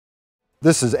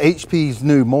This is HP's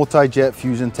new multi-jet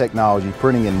fusion technology,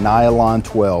 printing in nylon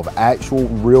 12, actual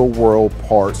real-world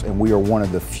parts, and we are one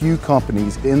of the few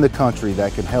companies in the country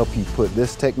that can help you put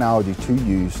this technology to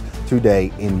use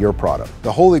today in your product.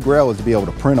 The holy grail is to be able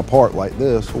to print a part like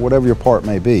this, or whatever your part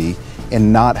may be,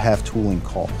 and not have tooling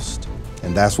cost.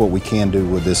 And that's what we can do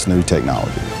with this new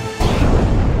technology.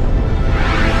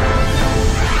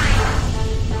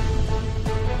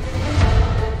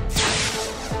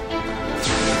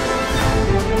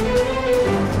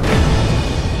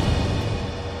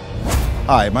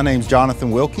 Hi, my name's Jonathan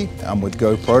Wilkie. I'm with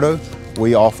GoProto.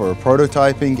 We offer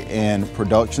prototyping and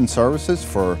production services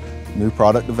for new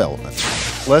product development.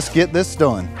 Let's get this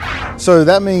done. So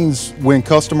that means when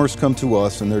customers come to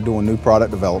us and they're doing new product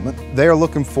development, they are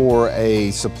looking for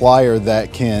a supplier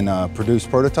that can produce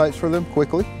prototypes for them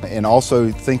quickly and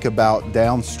also think about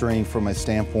downstream from a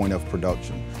standpoint of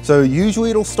production. So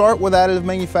usually it'll start with additive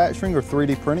manufacturing or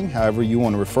 3D printing, however you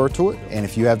want to refer to it. And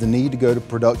if you have the need to go to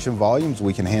production volumes,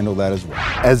 we can handle that as well.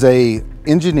 As an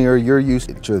engineer, you're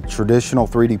used to traditional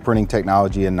 3D printing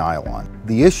technology in nylon.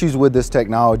 The issues with this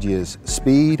technology is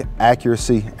speed,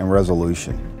 accuracy, and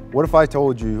resolution. What if I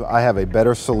told you I have a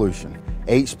better solution?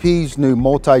 HP's new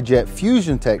multi-jet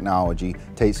fusion technology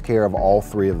takes care of all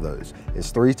three of those.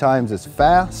 It's 3 times as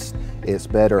fast, it's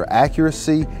better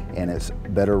accuracy, and it's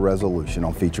better resolution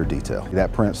on feature detail.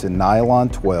 That prints in nylon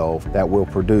 12 that will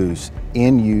produce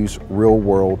in-use,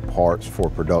 real-world parts for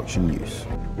production use.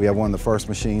 We have one of the first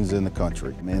machines in the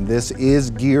country. And this is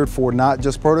geared for not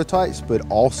just prototypes, but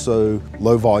also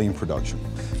low-volume production.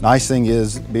 Nice thing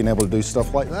is being able to do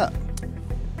stuff like that.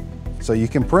 So you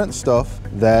can print stuff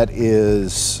that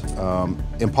is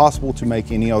impossible to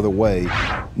make any other way.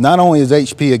 Not only is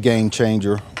HP a game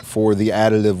changer for the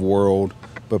additive world,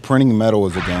 but printing metal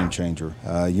is a game changer.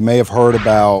 You may have heard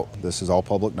about, this is all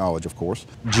public knowledge of course,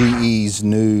 GE's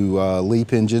new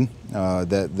LEAP engine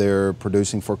that they're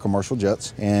producing for commercial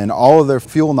jets. And all of their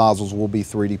fuel nozzles will be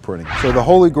 3D printing. So the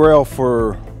holy grail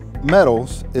for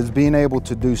metals is being able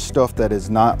to do stuff that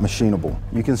is not machinable.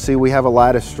 You can see we have a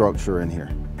lattice structure in here,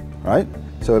 right?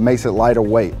 So it makes it lighter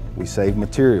weight. We save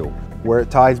material. Where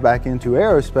it ties back into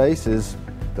aerospace is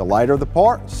the lighter the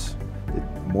parts, the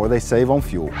more they save on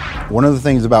fuel. One of the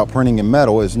things about printing in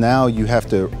metal is now you have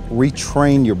to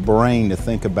retrain your brain to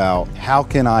think about how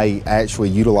can I actually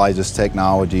utilize this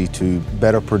technology to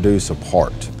better produce a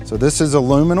part. So this is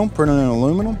aluminum, printed in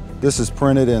aluminum. This is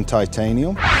printed in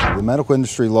titanium. The medical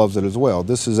industry loves it as well.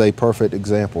 This is a perfect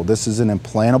example. This is an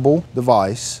implantable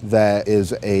device that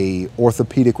is an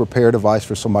orthopedic repair device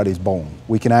for somebody's bone.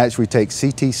 We can actually take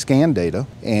CT scan data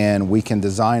and we can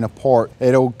design a part.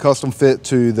 It'll custom fit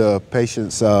to the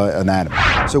patient's anatomy.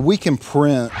 So we can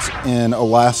print in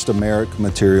elastomeric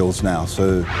materials now,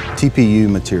 so TPU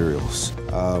materials.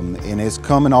 And it's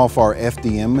coming off our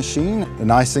FDM machine. The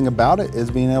nice thing about it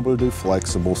is being able to do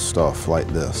flexible stuff like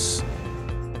this.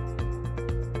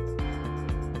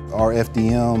 Our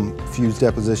FDM fused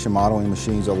deposition modeling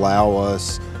machines allow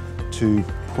us to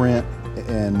print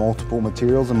in multiple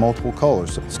materials and multiple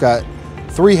colors. So it's got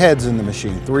 3 heads in the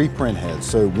machine, 3 print heads.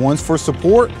 So one's for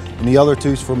support and the other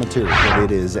 2's for material.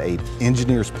 It is an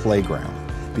engineer's playground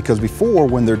because before,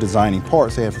 when they're designing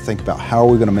parts, they have to think about how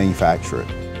are we going to manufacture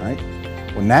it, right?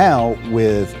 Well, now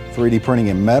with 3D printing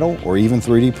in metal or even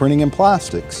 3D printing in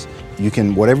plastics, you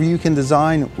can, whatever you can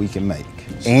design, we can make.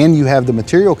 And you have the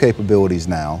material capabilities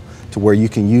now to where you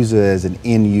can use it as an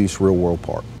in-use real-world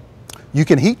part. You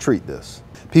can heat treat this.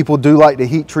 People do like to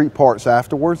heat treat parts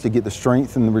afterwards to get the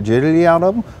strength and the rigidity out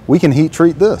of them. We can heat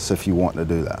treat this if you want to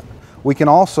do that. We can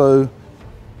also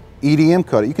EDM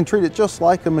cut it. You can treat it just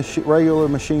like a regular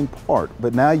machine part,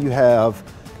 but now you have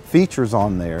features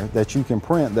on there that you can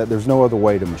print that there's no other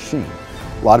way to machine.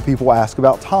 A lot of people ask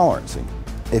about tolerancing.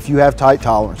 If you have tight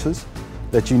tolerances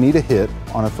that you need to hit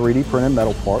on a 3D printed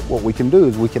metal part, what we can do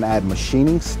is we can add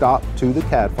machining stop to the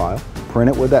CAD file,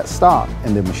 print it with that stop,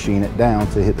 and then machine it down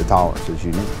to hit the tolerances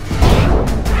you need.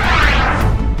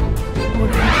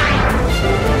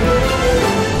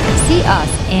 See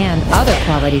us and other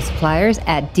quality suppliers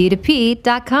at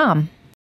d2p.com.